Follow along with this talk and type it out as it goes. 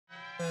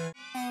In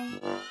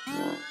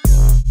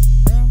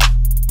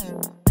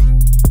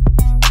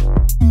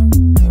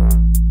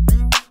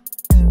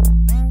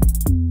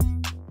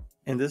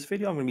this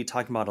video, I'm going to be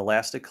talking about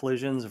elastic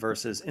collisions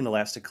versus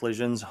inelastic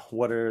collisions.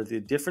 What are the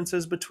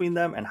differences between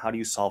them and how do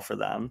you solve for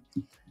them?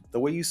 The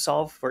way you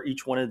solve for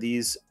each one of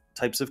these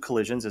types of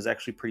collisions is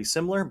actually pretty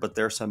similar, but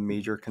there are some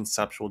major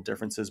conceptual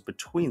differences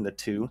between the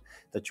two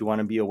that you want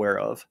to be aware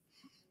of.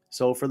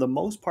 So for the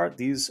most part,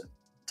 these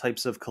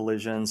types of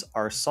collisions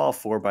are solved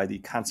for by the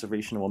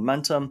conservation of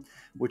momentum,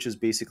 which is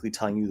basically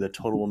telling you the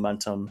total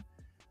momentum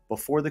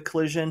before the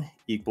collision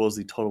equals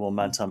the total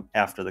momentum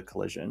after the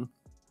collision.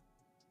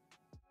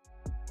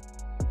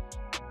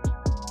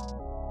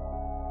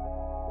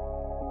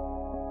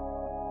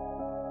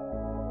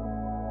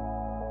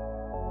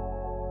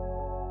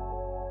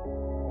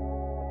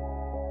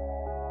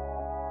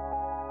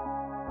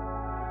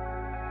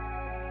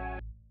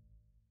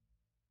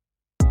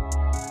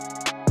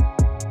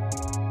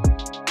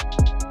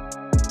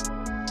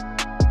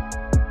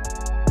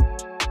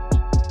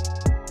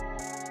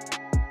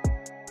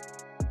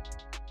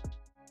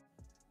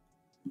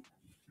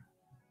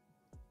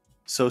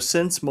 So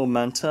since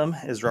momentum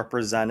is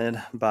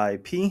represented by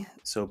P,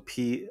 so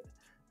P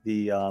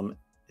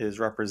is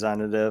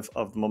representative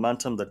of the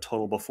momentum, the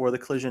total before the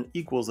collision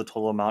equals the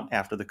total amount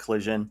after the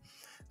collision.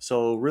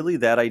 So really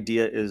that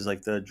idea is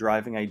like the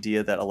driving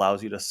idea that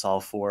allows you to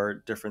solve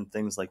for different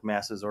things like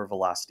masses or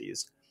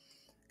velocities.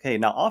 Okay,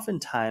 now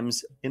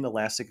oftentimes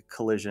inelastic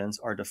collisions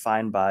are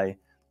defined by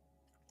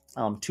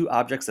two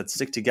objects that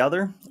stick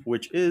together,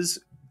 which is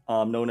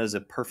known as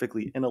a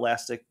perfectly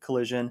inelastic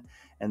collision.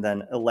 And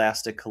then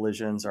elastic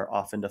collisions are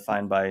often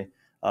defined by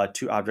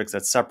two objects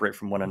that separate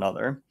from one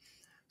another.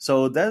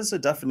 So that is a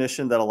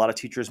definition that a lot of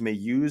teachers may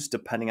use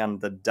depending on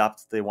the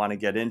depth they want to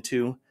get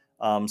into.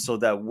 So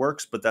that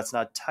works, but that's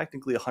not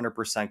technically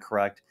 100%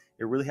 correct.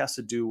 It really has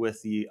to do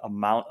with the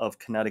amount of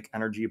kinetic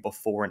energy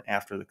before and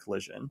after the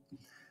collision.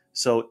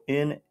 So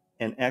in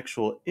an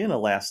actual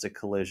inelastic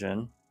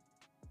collision,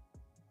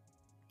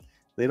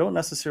 they don't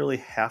necessarily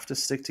have to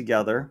stick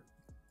together.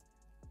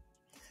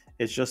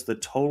 It's just the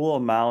total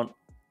amount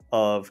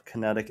of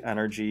kinetic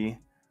energy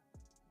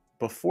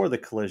before the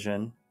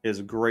collision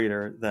is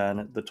greater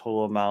than the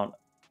total amount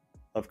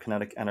of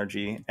kinetic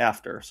energy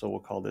after. So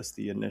we'll call this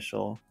the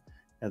initial,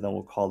 and then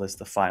we'll call this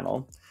the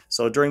final.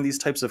 So during these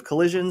types of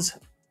collisions,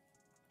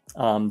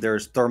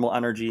 there's thermal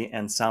energy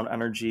and sound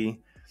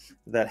energy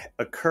that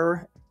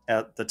occur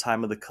at the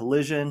time of the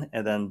collision,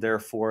 and then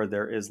therefore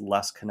there is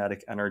less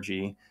kinetic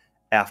energy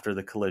after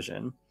the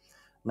collision.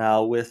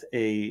 Now with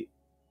a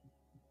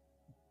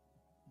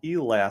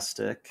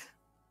elastic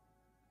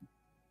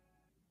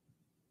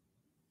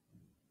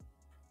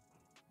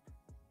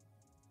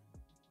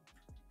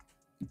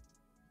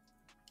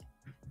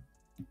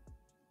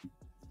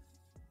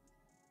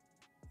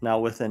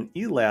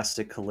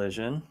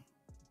collision,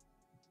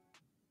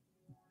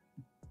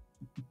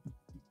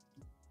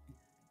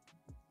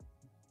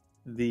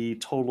 the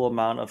total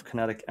amount of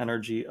kinetic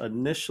energy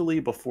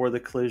initially before the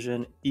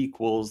collision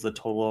equals the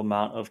total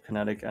amount of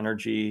kinetic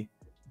energy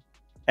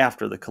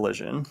after the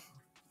collision.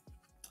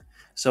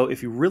 So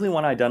if you really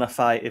want to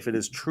identify if it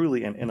is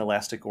truly an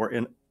inelastic or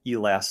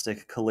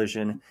elastic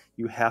collision,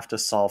 you have to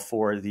solve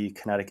for the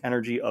kinetic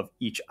energy of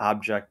each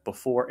object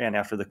before and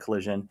after the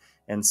collision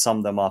and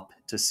sum them up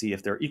to see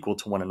if they're equal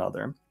to one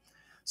another.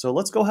 So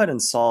let's go ahead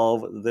and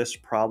solve this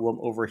problem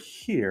over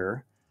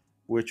here,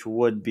 which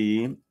would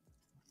be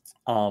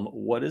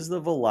what is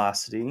the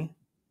velocity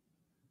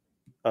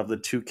of the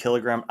 2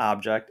 kilogram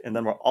object? And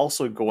then we're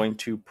also going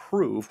to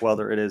prove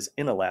whether it is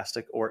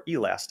inelastic or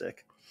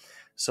elastic.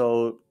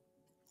 So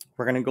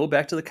we're going to go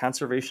back to the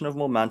conservation of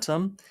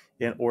momentum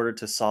in order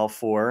to solve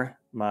for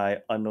my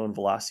unknown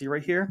velocity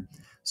right here.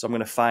 So I'm going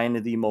to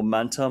find the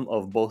momentum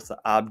of both the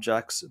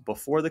objects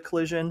before the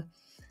collision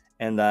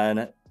and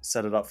then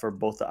set it up for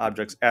both the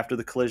objects after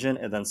the collision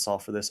and then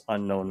solve for this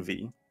unknown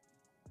V.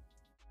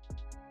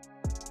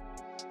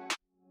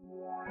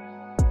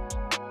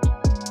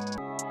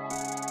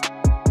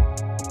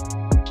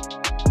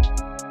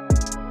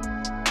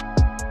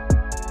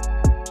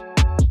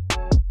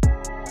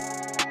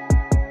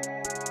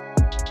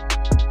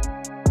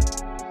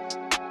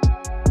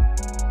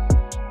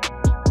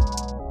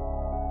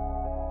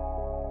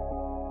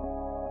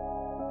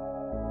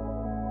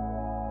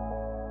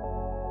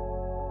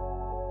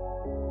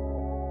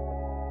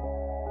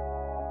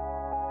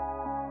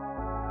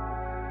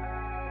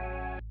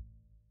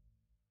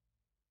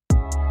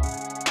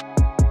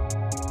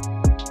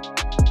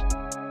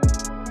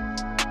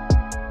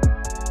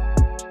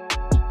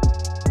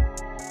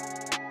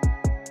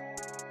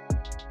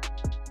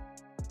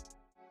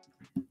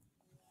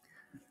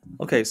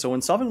 Okay, so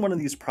when solving one of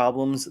these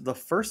problems, the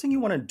first thing you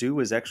want to do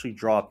is actually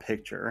draw a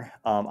picture.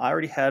 I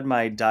already had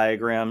my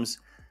diagrams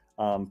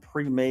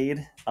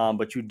pre-made,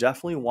 but you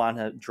definitely want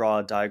to draw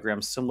a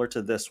diagram similar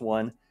to this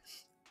one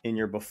in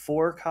your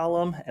before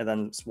column, and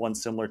then one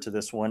similar to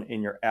this one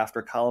in your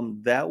after column.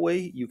 That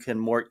way you can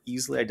more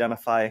easily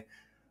identify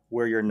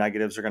where your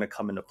negatives are going to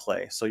come into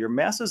play. So your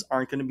masses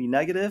aren't going to be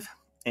negative,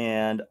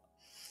 and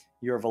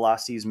your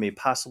velocities may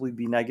possibly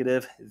be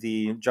negative,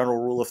 the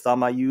general rule of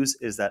thumb I use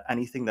is that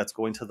anything that's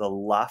going to the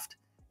left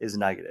is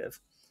negative.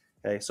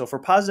 Okay, so for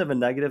positive and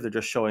negative, they're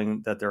just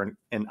showing that they're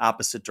in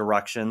opposite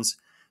directions.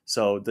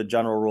 So the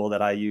general rule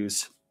that I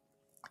use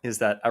is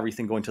that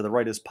everything going to the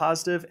right is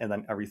positive and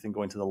then everything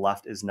going to the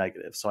left is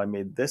negative. So I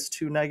made this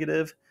 2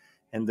 negative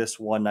and this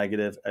 1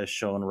 negative as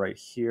shown right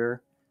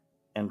here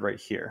and right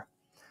here.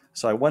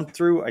 So I went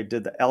through, I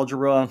did the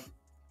algebra.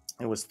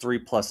 It was 3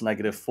 plus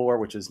negative 4,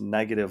 which is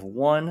negative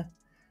 1.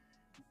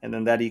 And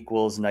then that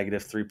equals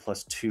negative 3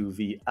 plus 2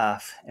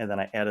 VF. And then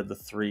I added the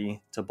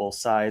 3 to both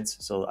sides.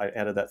 So I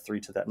added that 3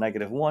 to that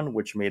negative 1,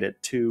 which made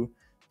it 2.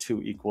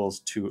 2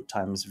 equals 2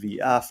 times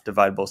VF.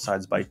 Divide both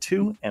sides by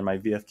 2. And my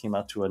VF came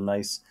out to a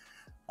nice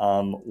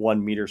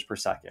 1 meters per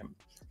second.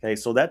 Okay,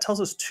 so that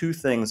tells us 2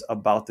 things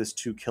about this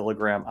 2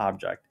 kilogram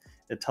object.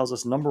 It tells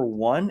us, number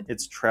 1,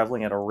 it's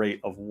traveling at a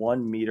rate of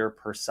 1 meter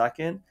per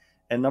second.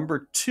 And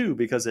number 2,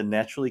 because it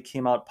naturally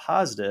came out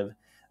positive,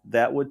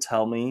 that would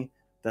tell me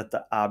that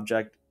the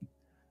object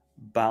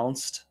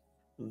bounced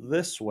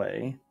this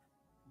way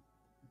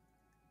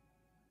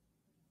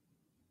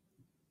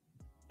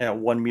at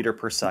 1 meter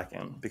per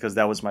second, because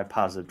that was my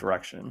positive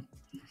direction.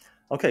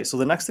 Okay, so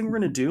the next thing we're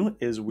going to do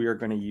is we are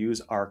going to use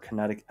our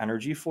kinetic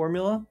energy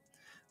formula,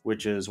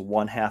 which is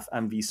 1/2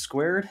 mv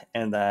squared,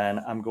 and then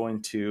I'm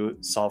going to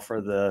solve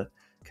for the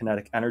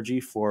kinetic energy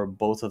for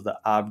both of the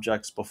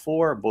objects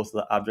before, both of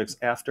the objects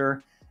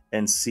after,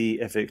 and see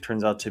if it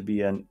turns out to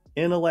be an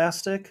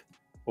inelastic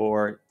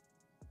or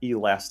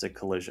elastic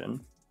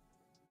collision.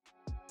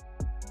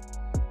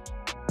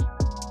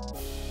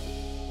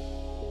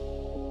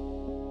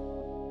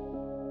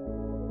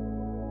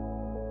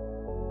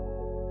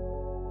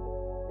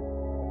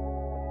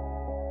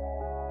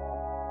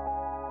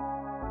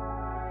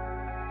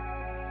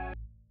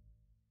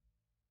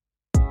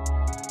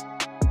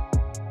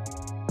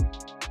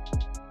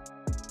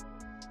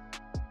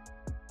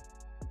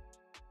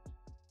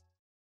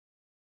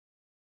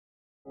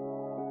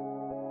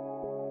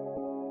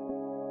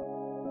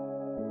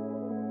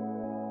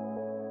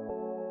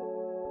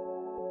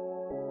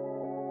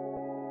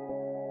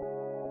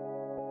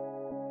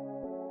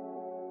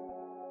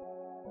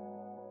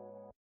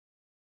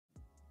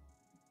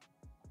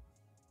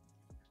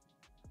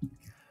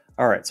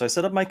 All right, so I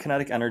set up my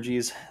kinetic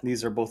energies.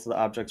 These are both of the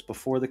objects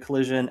before the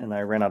collision, and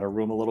I ran out of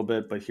room a little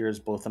bit, but here's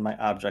both of my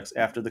objects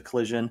after the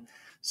collision.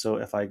 So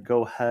if I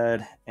go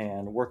ahead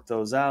and work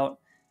those out,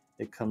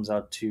 it comes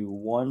out to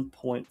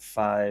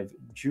 1.5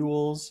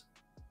 joules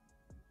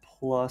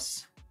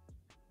plus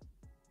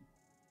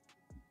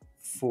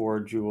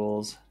 4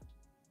 joules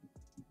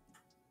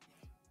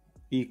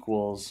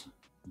equals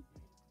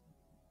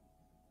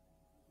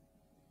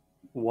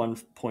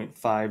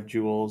 1.5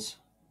 joules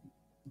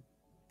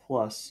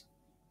plus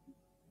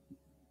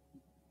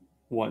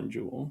 1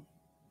 joule.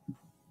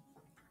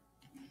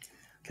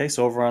 Okay,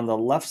 so over on the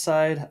left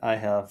side, I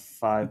have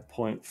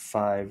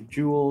 5.5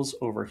 joules.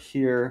 Over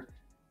here,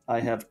 I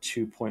have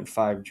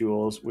 2.5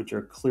 joules, which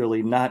are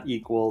clearly not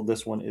equal.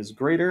 This one is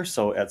greater.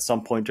 So at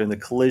some point during the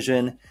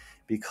collision,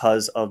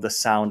 because of the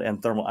sound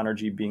and thermal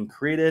energy being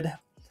created,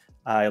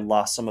 I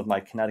lost some of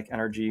my kinetic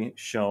energy,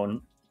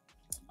 shown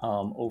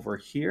over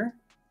here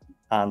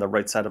on the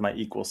right side of my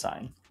equal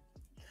sign.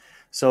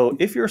 So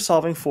if you're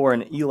solving for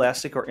an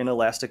elastic or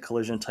inelastic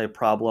collision type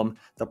problem,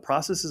 the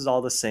process is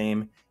all the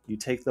same. You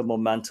take the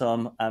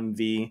momentum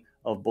mv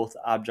of both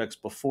objects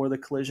before the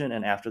collision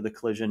and after the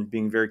collision,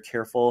 being very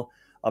careful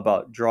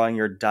about drawing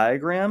your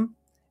diagram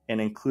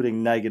and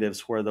including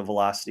negatives where the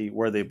velocity,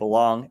 where they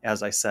belong.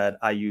 As I said,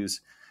 I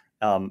use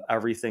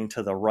everything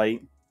to the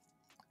right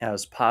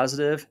as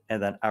positive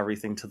and then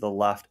everything to the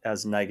left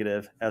as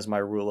negative as my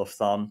rule of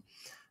thumb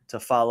to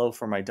follow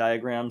for my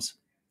diagrams.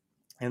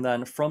 And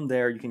then from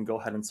there, you can go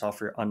ahead and solve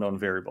for your unknown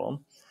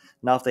variable.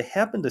 Now, if they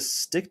happen to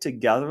stick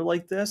together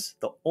like this,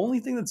 the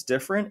only thing that's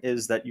different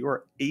is that you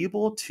are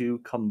able to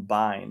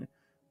combine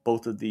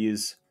both of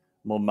these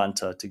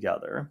momenta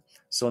together.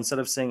 So instead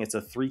of saying it's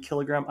a 3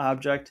 kilogram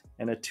object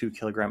and a 2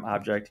 kilogram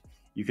object,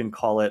 you can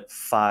call it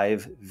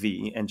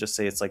 5v and just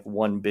say it's like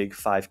one big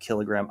 5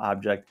 kilogram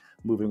object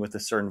moving with a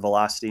certain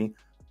velocity.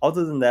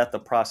 Other than that, the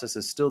process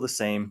is still the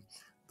same,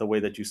 the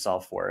way that you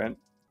solve for it.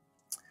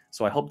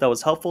 So I hope that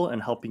was helpful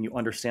in helping you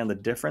understand the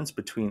difference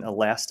between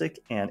elastic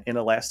and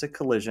inelastic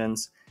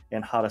collisions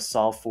and how to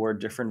solve for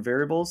different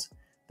variables.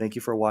 Thank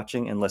you for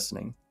watching and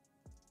listening.